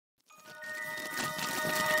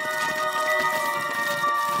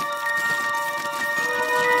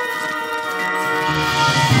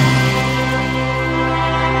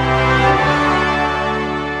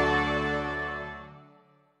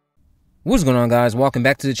What's going on, guys? Welcome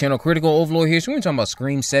back to the channel. Critical Overlord here. So we're going to talk about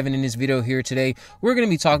Scream 7 in this video here today. We're going to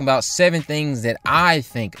be talking about 7 things that I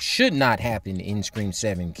think should not happen in Scream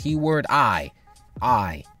 7. Keyword I.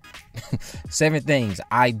 7 things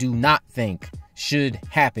I do not think should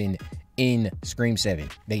happen in Scream 7.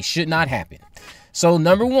 They should not happen. So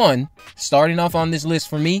number 1, starting off on this list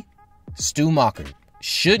for me, Stu Macher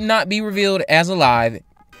should not be revealed as alive.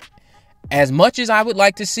 As much as I would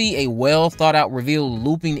like to see a well thought out reveal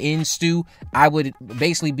looping in Stu, I would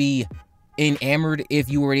basically be enamored if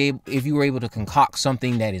you were able to concoct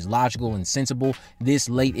something that is logical and sensible this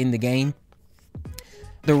late in the game.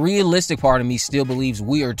 The realistic part of me still believes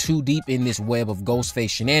we are too deep in this web of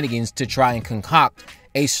Ghostface shenanigans to try and concoct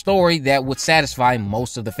a story that would satisfy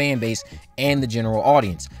most of the fan base and the general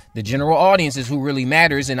audience. The general audience is who really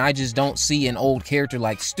matters, and I just don't see an old character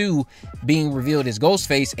like Stu being revealed as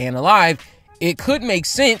Ghostface and alive. It could make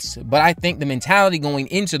sense, but I think the mentality going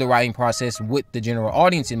into the writing process with the general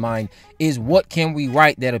audience in mind is what can we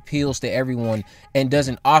write that appeals to everyone and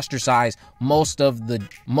doesn't ostracize most of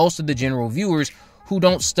the general viewers who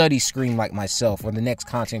don't study Scream like myself or the next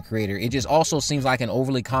content creator. It just also seems like an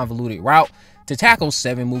overly convoluted route to tackle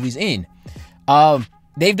 7 movies in.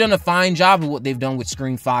 They've done a fine job of what they've done with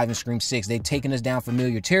Scream 5 and Scream 6. They've taken us down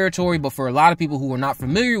familiar territory, but for a lot of people who are not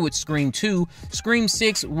familiar with Scream 2, Scream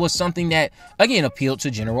 6 was something that, again, appealed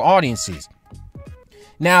to general audiences.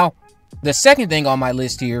 Now, the second thing on my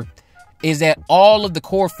list here is that all of the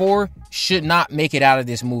core 4 should not make it out of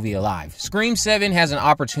this movie alive. Scream 7 has an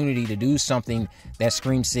opportunity to do something that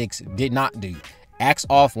Scream 6 did not do. Axe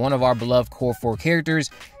off one of our beloved core 4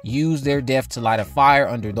 characters, use their death to light a fire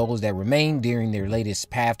under those that remain during their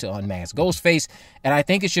latest path to unmask Ghostface, and I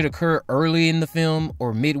think it should occur early in the film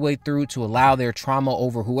or midway through to allow their trauma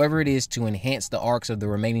over whoever it is to enhance the arcs of the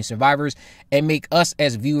remaining survivors and make us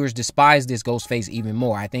as viewers despise this Ghostface even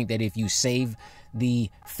more. I think that if you save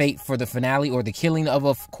the fate for the finale or the killing of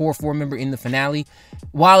a core 4 member in the finale,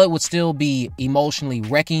 while it would still be emotionally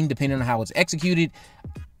wrecking depending on how it's executed,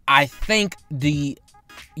 I think the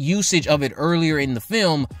usage of it earlier in the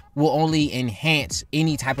film will only enhance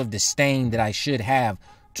any type of disdain that I should have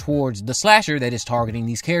towards the slasher that is targeting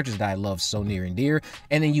these characters that I love so near and dear.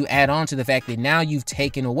 And then you add on to the fact that now you've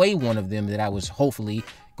taken away one of them that I was hoping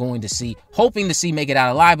to see make it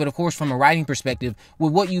out alive. But of course, from a writing perspective,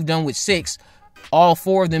 with what you've done with 6, all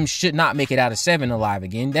 4 of them should not make it out of 7 alive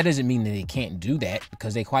again. That doesn't mean that they can't do that,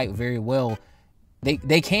 because they quite very well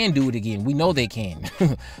They can do it again. We know they can.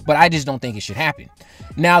 But I just don't think it should happen.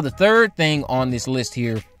 Now, the third thing on this list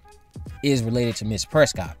here is related to Miss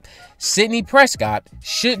Prescott. Sidney Prescott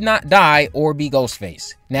should not die or be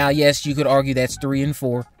Ghostface. Now, yes, you could argue that's 3 and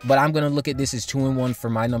 4, but I'm going to look at this as 2 and 1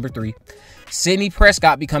 for my number 3. Sidney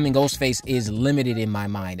Prescott becoming Ghostface is limited in my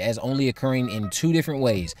mind as only occurring in 2 different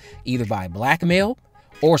ways, either by blackmail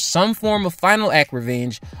or some form of final act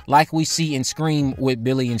revenge like we see in Scream with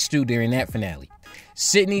Billy and Stu during that finale.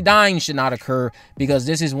 Sidney dying should not occur because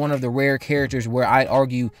this is one of the rare characters where I'd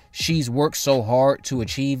argue she's worked so hard to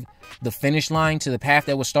achieve the finish line to the path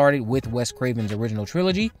that was started with Wes Craven's original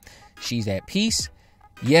trilogy. She's at peace.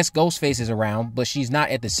 Yes, Ghostface is around, but she's not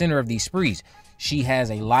at the center of these sprees. She has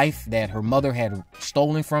a life that her mother had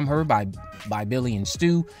stolen from her by Billy and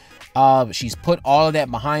Stu. She's put all of that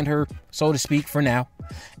behind her, so to speak, for now.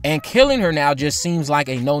 And killing her now just seems like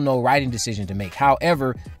a no-no writing decision to make.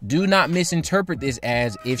 However, do not misinterpret this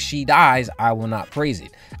as if she dies, I will not praise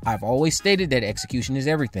it. I've always stated that execution is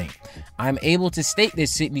everything. I'm able to state that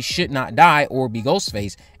Sidney should not die or be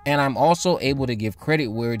Ghostface, and I'm also able to give credit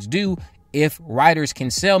where it's due if writers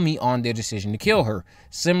can sell me on their decision to kill her.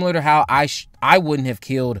 Similar to how I wouldn't have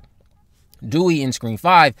killed Dewey in Scream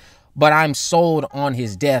 5, but I'm sold on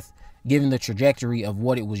his death given the trajectory of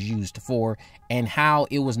what it was used for and how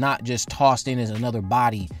it was not just tossed in as another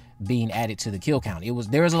body being added to the kill count.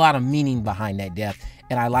 There was a lot of meaning behind that death,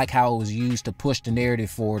 and I like how it was used to push the narrative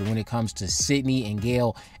forward when it comes to Sidney and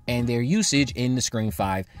Gale and their usage in the Scream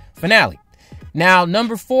 5 finale. Now,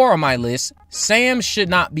 number 4 on my list, Sam should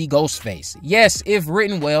not be Ghostface. Yes, if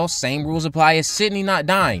written well, same rules apply as Sidney not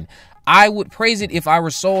dying. I would praise it if I were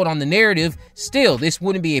sold on the narrative. Still, this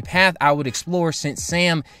wouldn't be a path I would explore since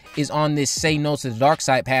Sam is on this say no to the dark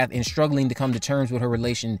side path and struggling to come to terms with her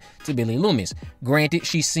relation to Billy Loomis. Granted,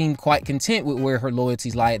 she seemed quite content with where her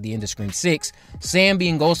loyalties lie at the end of Scream 6. Sam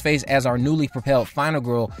being Ghostface as our newly propelled final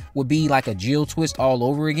girl would be like a Jill twist all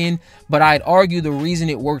over again, but I'd argue the reason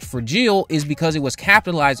it worked for Jill is because it was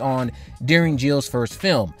capitalized on during Jill's first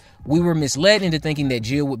film. We were misled into thinking that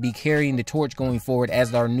Jill would be carrying the torch going forward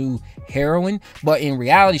as our new heroine, but in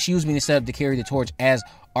reality, she was being set up to carry the torch as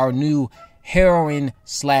our new heroine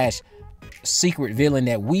slash secret villain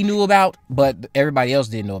that we knew about, but everybody else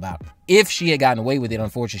didn't know about. If she had gotten away with it,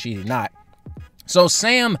 unfortunately, she did not. So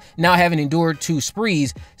Sam, now having endured 2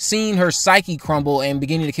 sprees, seeing her psyche crumble and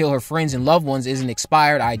beginning to kill her friends and loved ones is an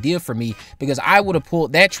expired idea for me, because I would have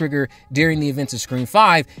pulled that trigger during the events of Scream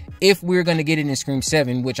 5 if we're going to get it in Scream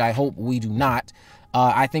 7, which I hope we do not.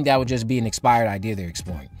 I think that would just be an expired idea they're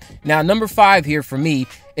exploring. Now, number 5 here for me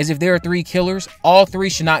is if there are 3 killers, all 3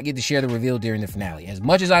 should not get to share the reveal during the finale. As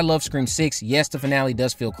much as I love Scream 6, yes, the finale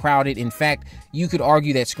does feel crowded. In fact, you could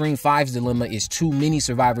argue that Scream 5's dilemma is too many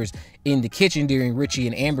survivors in the kitchen during Richie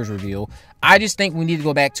and Amber's reveal. I just think we need to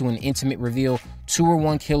go back to an intimate reveal, 2 or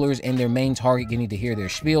 1 killers and their main target getting to hear their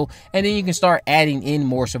spiel, and then you can start adding in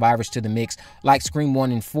more survivors to the mix, like Scream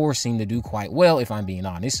 1 and 4 seem to do quite well, if I'm being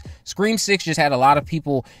honest. Scream 6 just had a lot of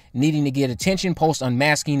people needing to get attention post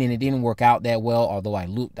unmasking, and it didn't work out that well, although I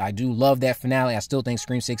do love that finale. I still think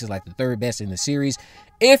Scream 6 is like the 3rd best in the series.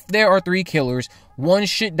 If there are 3 killers, 1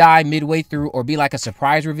 should die midway through or be like a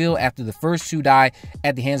surprise reveal after the first 2 die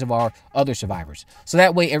at the hands of our other survivors. So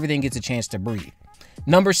that way everything gets a chance to breathe.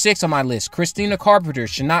 Number 6 on my list, Christina Carpenter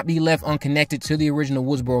should not be left unconnected to the original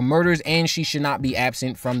Woodsboro murders, and she should not be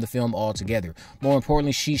absent from the film altogether. More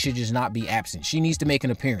importantly, she should just not be absent. She needs to make an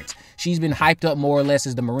appearance. She's been hyped up more or less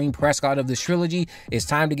as the Maureen Prescott of this trilogy. It's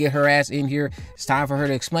time to get her ass in here. It's time for her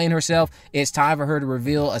to explain herself. It's time for her to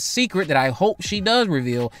reveal a secret that I hope she does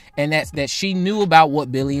reveal, and that's that she knew about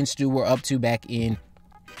what Billy and Stu were up to back in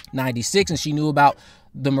 96, and she knew about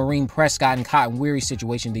the Maureen Prescott and Cotton Weary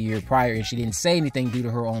situation the year prior, and she didn't say anything due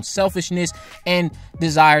to her own selfishness and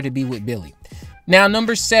desire to be with Billy. Now,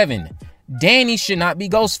 number 7, Danny should not be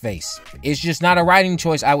Ghostface. It's just not a writing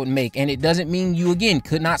choice I would make, and it doesn't mean you, again,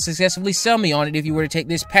 could not successfully sell me on it if you were to take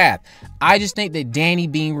this path. I just think that Danny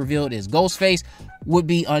being revealed as Ghostface would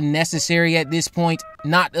be unnecessary at this point,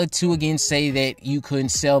 not to, again, say that you couldn't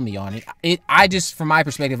sell me on it. I just, from my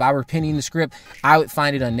perspective, if I were penning the script, I would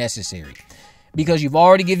find it unnecessary. Because you've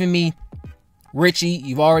already given me Richie,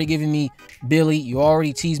 you've already given me Billy, you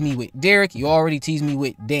already teased me with Derek, you already teased me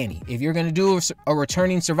with Danny. If you're going to do a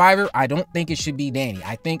returning survivor, I don't think it should be Danny.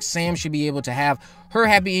 I think Sam should be able to have her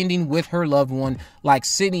happy ending with her loved one, like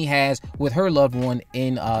Sidney has with her loved one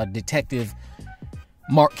in Detective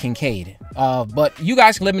Mark Kincaid. But you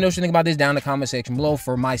guys can let me know what you think about this down in the comment section below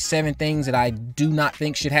for my 7 things that I do not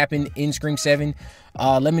think should happen in Scream 7.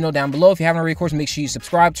 Let me know down below. If you haven't already, of course, make sure you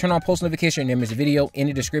subscribe, turn on post notification, and then there's a video in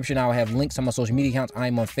the description. I will have links to my social media accounts. I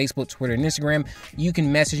am on Facebook, Twitter, and Instagram. You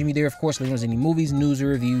can message me there, of course, let me know any movies, news, or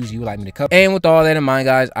reviews you would like me to cover. And with all that in mind,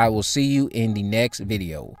 guys, I will see you in the next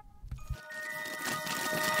video.